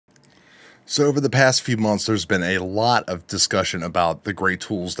So over the past few months, there's been a lot of discussion about the great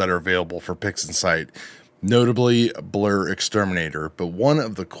tools that are available for Pixinsight, notably Blur Exterminator. But one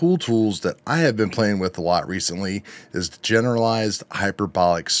of the cool tools that I have been playing with a lot recently is the Generalized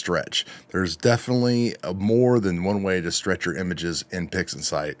Hyperbolic Stretch. There's definitely more than one way to stretch your images in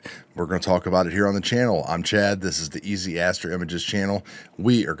Pixinsight. We're going to talk about it here on the channel. I'm Chad. This is the Easy Astro Images channel.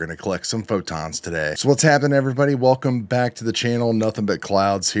 We are going to collect some photons today. So what's happening, everybody? Welcome back to the channel. Nothing but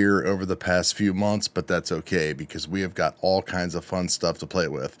clouds here over the past few months, but that's okay because we have got all kinds of fun stuff to play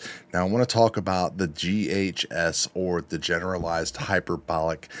with. Now I want to talk about the GHS, or the Generalized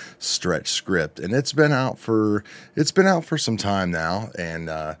Hyperbolic Stretch script, and it's been out for some time now, and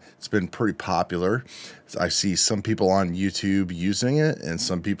it's been pretty popular. I see some people on YouTube using it and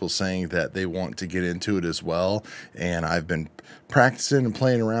some people saying that they want to get into it as well. And I've been practicing and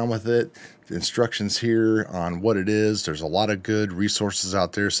playing around with it. The instructions here on what it is. There's a lot of good resources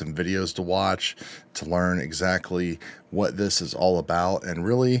out there, some videos to watch to learn exactly what this is all about. And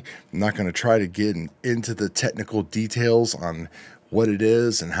really, I'm not going to try to get into the technical details on what it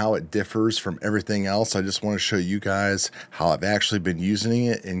is and how it differs from everything else. I just want to show you guys how I've actually been using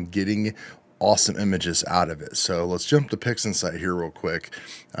it and getting awesome images out of it. So let's jump to Pixinsight here real quick.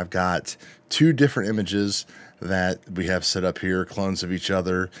 I've got two different images that we have set up here, clones of each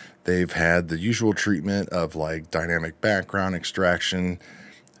other. They've had the usual treatment of like dynamic background extraction,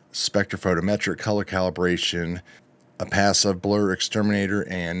 spectrophotometric color calibration, a passive blur exterminator,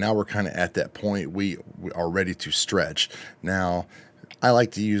 and now we're kind of at that point we are ready to stretch. Now I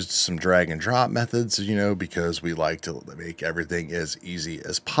like to use some drag and drop methods, because we like to make everything as easy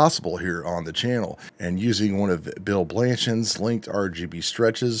as possible here on the channel. And using one of Bill Blanchin's linked RGB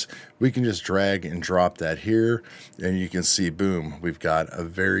stretches, we can just drag and drop that here, and you can see, boom, we've got a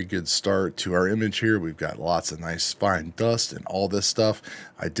very good start to our image here. We've got lots of nice fine dust and all this stuff.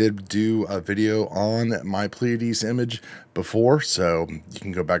 I did do a video on my Pleiades image before, so you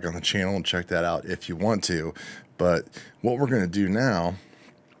can go back on the channel and check that out if you want to. But what we're going to do now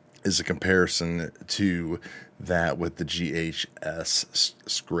is a comparison to that with the GHS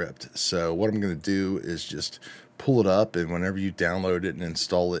script. So what I'm going to do is just pull it up, and whenever you download it and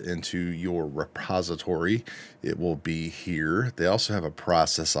install it into your repository, it will be here. They also have a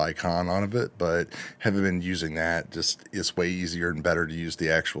process icon on of it, but haven't been using that. Just it's way easier and better to use the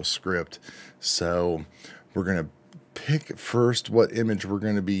actual script. So we're going to pick first what image we're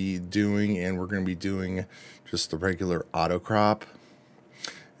going to be doing, and we're going to be doing just the regular auto crop.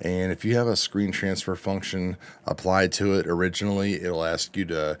 And if you have a screen transfer function applied to it originally, it'll ask you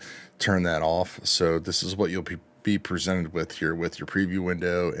to turn that off. So this is what you'll be presented with here with your preview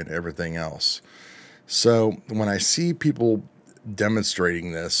window and everything else. So when I see people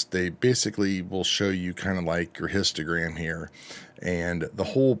demonstrating this, they basically will show you kind of like your histogram here. And the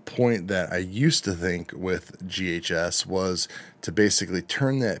whole point that I used to think with GHS was to basically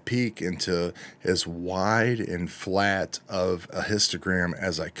turn that peak into as wide and flat of a histogram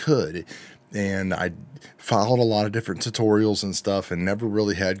as I could. And I followed a lot of different tutorials and stuff and never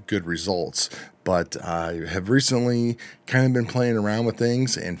really had good results. But I have recently kind of been playing around with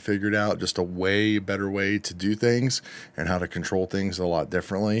things and figured out just a way better way to do things and how to control things a lot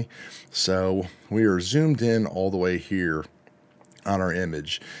differently. So we are zoomed in all the way here on our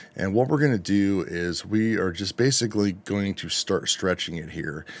image, and what we're going to do is we are just basically going to start stretching it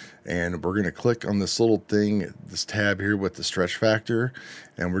here, and we're going to click on this little thing, this tab here with the stretch factor,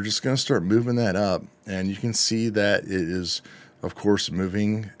 and we're just going to start moving that up. And you can see that it is of course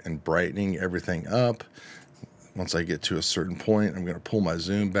moving and brightening everything up. Once I get to a certain point, I'm going to pull my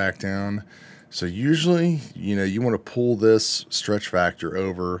zoom back down. So usually, you want to pull this stretch factor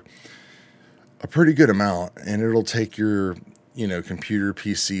over a pretty good amount, and it'll take your computer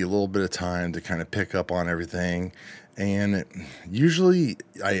PC a little bit of time to kind of pick up on everything. And usually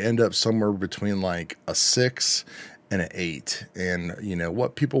I end up somewhere between like a 6 and an 8. And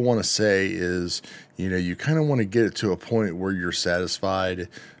what people want to say is you kind of want to get it to a point where you're satisfied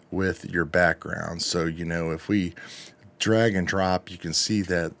with your background. So if we drag and drop, you can see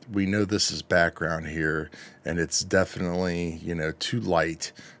that we know this is background here, and it's definitely too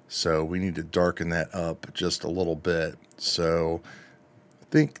light. So we need to darken that up just a little bit. So I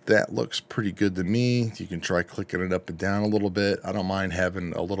think that looks pretty good to me. You can try clicking it up and down a little bit. I don't mind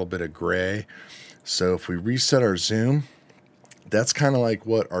having a little bit of gray. So if we reset our zoom, that's kind of like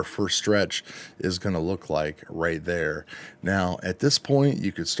what our first stretch is going to look like right there. Now at this point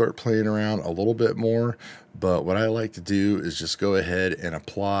you could start playing around a little bit more, but what I like to do is just go ahead and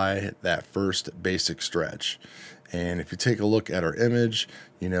apply that first basic stretch. And if you take a look at our image,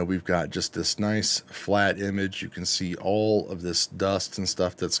 you know, we've got just this nice flat image. You can see all of this dust and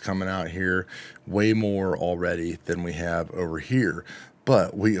stuff that's coming out here, way more already than we have over here.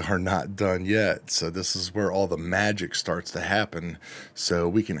 But we are not done yet. So this is where all the magic starts to happen. So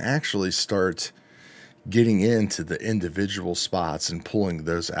we can actually start getting into the individual spots and pulling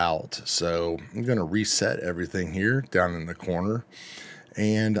those out. So I'm going to reset everything here down in the corner.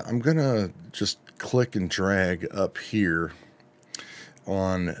 And I'm going to just click and drag up here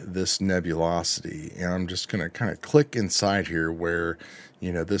on this nebulosity, and I'm just going to kind of click inside here where,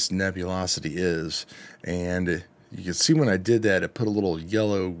 you know, this nebulosity is, and you can see when I did that, it put a little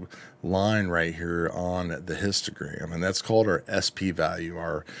yellow line right here on the histogram, and that's called our SP value,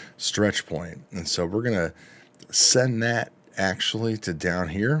 our stretch point. And so we're going to send that actually to down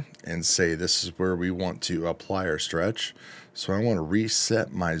here and say this is where we want to apply our stretch. So I want to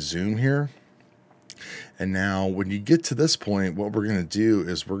reset my zoom here. And now when you get to this point, what we're going to do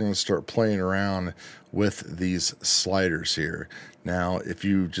is we're going to start playing around with these sliders here. Now, if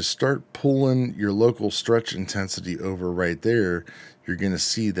you just start pulling your local stretch intensity over right there, you're going to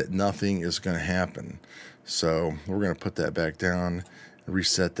see that nothing is going to happen. So we're going to put that back down and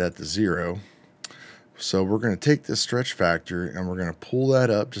reset that to 0. So we're going to take this stretch factor and we're going to pull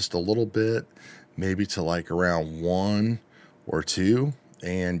that up just a little bit, maybe to like around 1 or 2.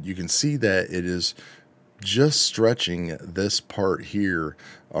 And you can see that it is just stretching this part here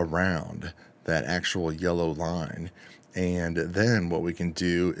around that actual yellow line. And then what we can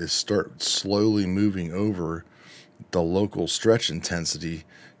do is start slowly moving over the local stretch intensity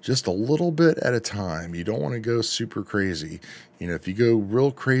just a little bit at a time. You don't want to go super crazy. You know, if you go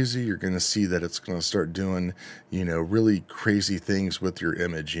real crazy, you're going to see that it's going to start doing, you know, really crazy things with your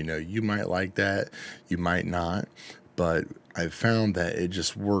image. You know, you might like that, you might not, but I've found that it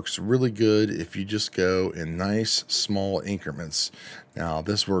just works really good if you just go in nice small increments. Now,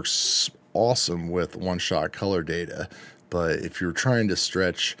 this works awesome with one-shot color data, but if you're trying to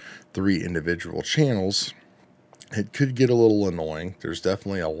stretch 3 individual channels, it could get a little annoying. There's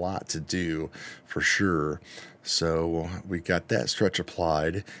definitely a lot to do for sure. So we got that stretch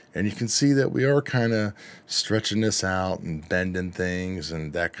applied, and you can see that we are kind of stretching this out and bending things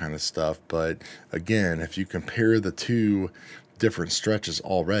and that kind of stuff. But again, if you compare the 2 different stretches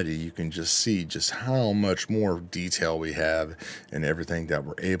already, you can just see just how much more detail we have and everything that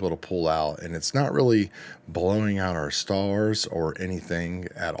we're able to pull out. And it's not really blowing out our stars or anything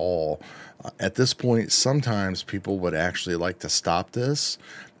at all. At this point, sometimes people would actually like to stop this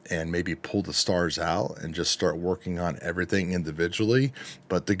and maybe pull the stars out and just start working on everything individually.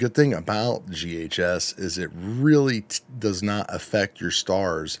 But the good thing about GHS is it really does not affect your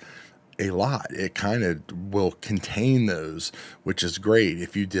stars a lot. It kind of will contain those, which is great.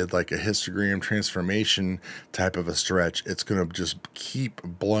 If you did like a histogram transformation type of a stretch, it's going to just keep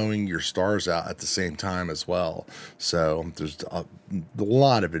blowing your stars out at the same time as well. So there's a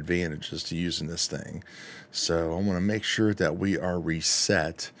lot of advantages to using this thing. So I want to make sure that we are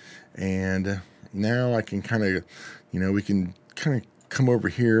reset, and now I can kind of, you know, we can kind of come over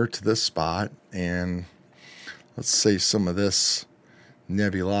here to this spot, and let's say some of this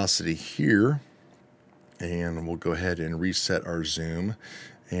nebulosity here, and we'll go ahead and reset our zoom.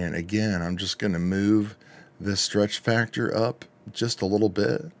 And again, I'm just going to move this stretch factor up just a little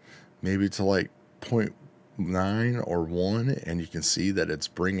bit, maybe to like 0.9 or 1, and you can see that it's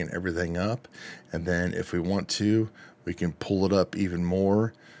bringing everything up. And then if we want to, we can pull it up even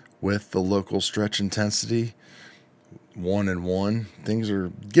more with the local stretch intensity. 1 and 1. Things are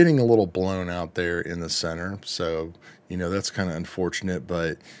getting a little blown out there in the center, so you know that's kind of unfortunate,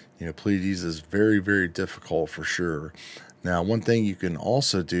 but you know, Pleiades is very, very difficult for sure. Now, one thing you can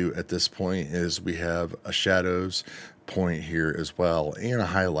also do at this point is we have a shadows point here as well and a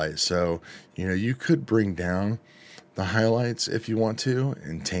highlight. So you know, you could bring down the highlights if you want to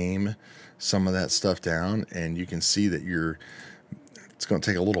and tame some of that stuff down, and you can see that it's going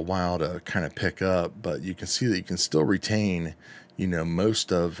to take a little while to kind of pick up, but you can see that you can still retain, you know,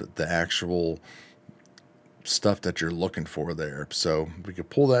 most of the actual stuff that you're looking for there. So we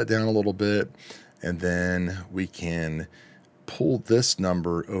could pull that down a little bit, and then we can pull this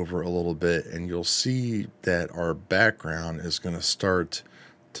number over a little bit, and you'll see that our background is going to start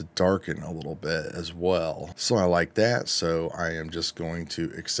to darken a little bit as well. So I like that, so I am just going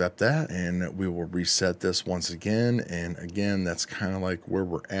to accept that, and we will reset this once again. And again, that's kind of like where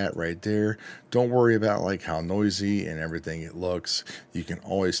we're at right there. Don't worry about like how noisy and everything it looks. You can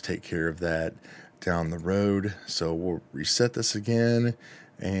always take care of that down the road. So we'll reset this again,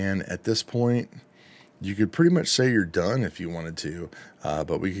 and at this point, you could pretty much say you're done if you wanted to,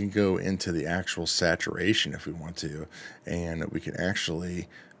 but we can go into the actual saturation if we want to, and we can actually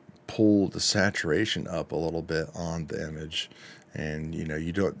pull the saturation up a little bit on the image. And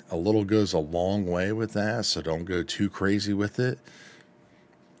you don't, a little goes a long way with that, so don't go too crazy with it.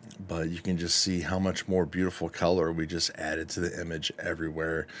 But you can just see how much more beautiful color we just added to the image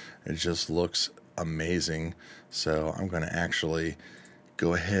everywhere. It just looks amazing. So I'm going to actually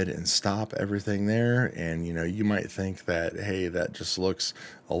go ahead and stop everything there. And you might think that, hey, that just looks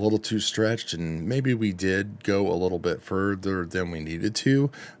a little too stretched, and maybe we did go a little bit further than we needed to,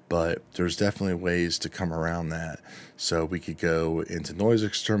 but there's definitely ways to come around that. So we could go into Noise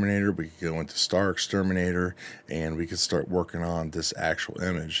Exterminator, we could go into Star Exterminator, and we could start working on this actual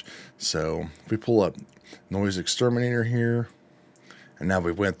image. So if we pull up Noise Exterminator here, and now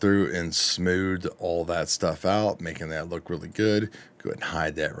we went through and smoothed all that stuff out, making that look really good. Go ahead and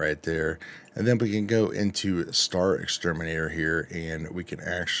hide that right there. And then we can go into Star Exterminator here, and we can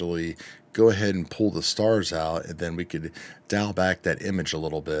actually go ahead and pull the stars out, and then we could dial back that image a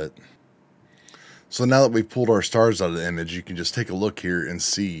little bit. So now that we've pulled our stars out of the image, you can just take a look here and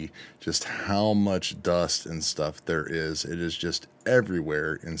see just how much dust and stuff there is. It is just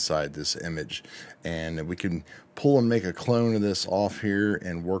everywhere inside this image. And we can pull and make a clone of this off here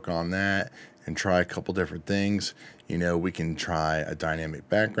and work on that and try a couple different things. We can try a dynamic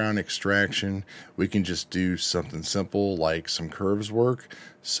background extraction. We can just do something simple like some curves work.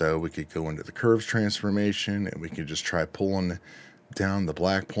 So we could go into the curves transformation, and we could just try pulling down the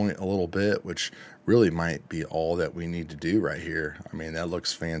black point a little bit, which really might be all that we need to do right here. I mean, that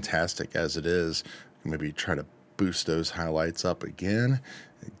looks fantastic as it is. Maybe try to boost those highlights up again,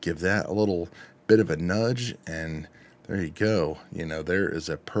 give that a little bit of a nudge, and there you go. There is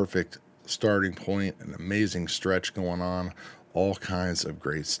a perfect starting point, an amazing stretch going on, all kinds of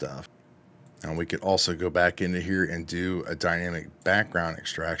great stuff. And we could also go back into here and do a dynamic background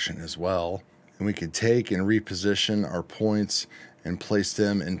extraction as well. And we could take and reposition our points and place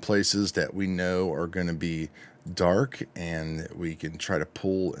them in places that we know are going to be dark, and we can try to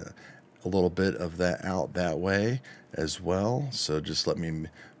pull a little bit of that out that way as well. So just let me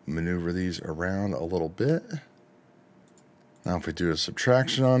maneuver these around a little bit. Now if we do a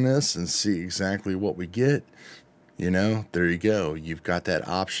subtraction on this and see exactly what we get, there you go. You've got that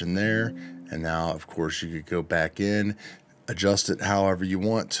option there. And now, of course, you could go back in, adjust it however you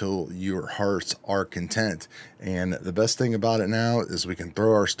want till your hearts are content. And the best thing about it now is we can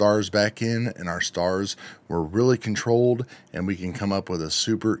throw our stars back in, and our stars were really controlled, and we can come up with a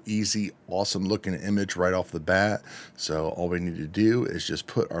super easy, awesome looking image right off the bat. So all we need to do is just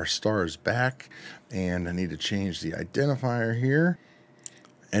put our stars back, and I need to change the identifier here.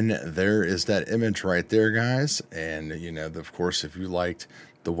 And there is that image right there, guys. And of course, if you liked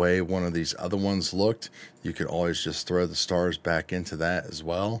the way one of these other ones looked, you could always just throw the stars back into that as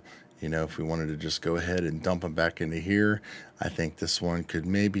well. If we wanted to just go ahead and dump them back into here, I think this one could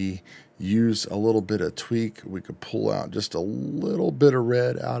maybe use a little bit of tweak. We could pull out just a little bit of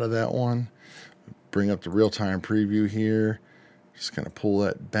red out of that one, bring up the real-time preview here, just kind of pull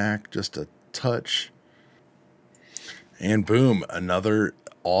that back just a touch, and boom, another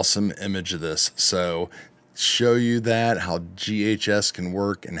awesome image of this. So show you that how GHS can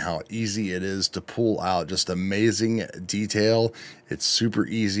work and how easy it is to pull out just amazing detail. It's super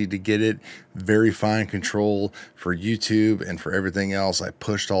easy to get it, very fine control for YouTube and for everything else. I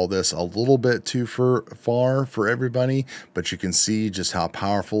pushed all this a little bit too far for everybody, but you can see just how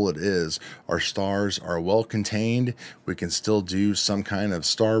powerful it is. Our stars are well contained. We can still do some kind of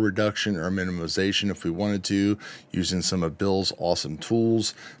star reduction or minimization if we wanted to, using some of Bill's awesome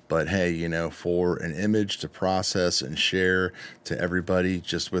tools. But hey, for an image to process and share to everybody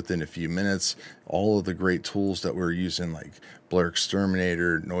just within a few minutes, all of the great tools that we're using, like Blur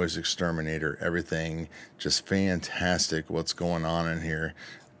Exterminator, Noise Exterminator, everything, just fantastic what's going on in here.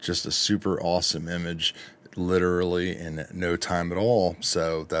 Just a super awesome image, literally in no time at all.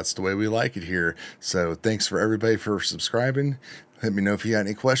 So that's the way we like it here. So thanks for everybody for subscribing. Let me know if you got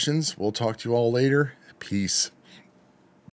any questions. We'll talk to you all later. Peace.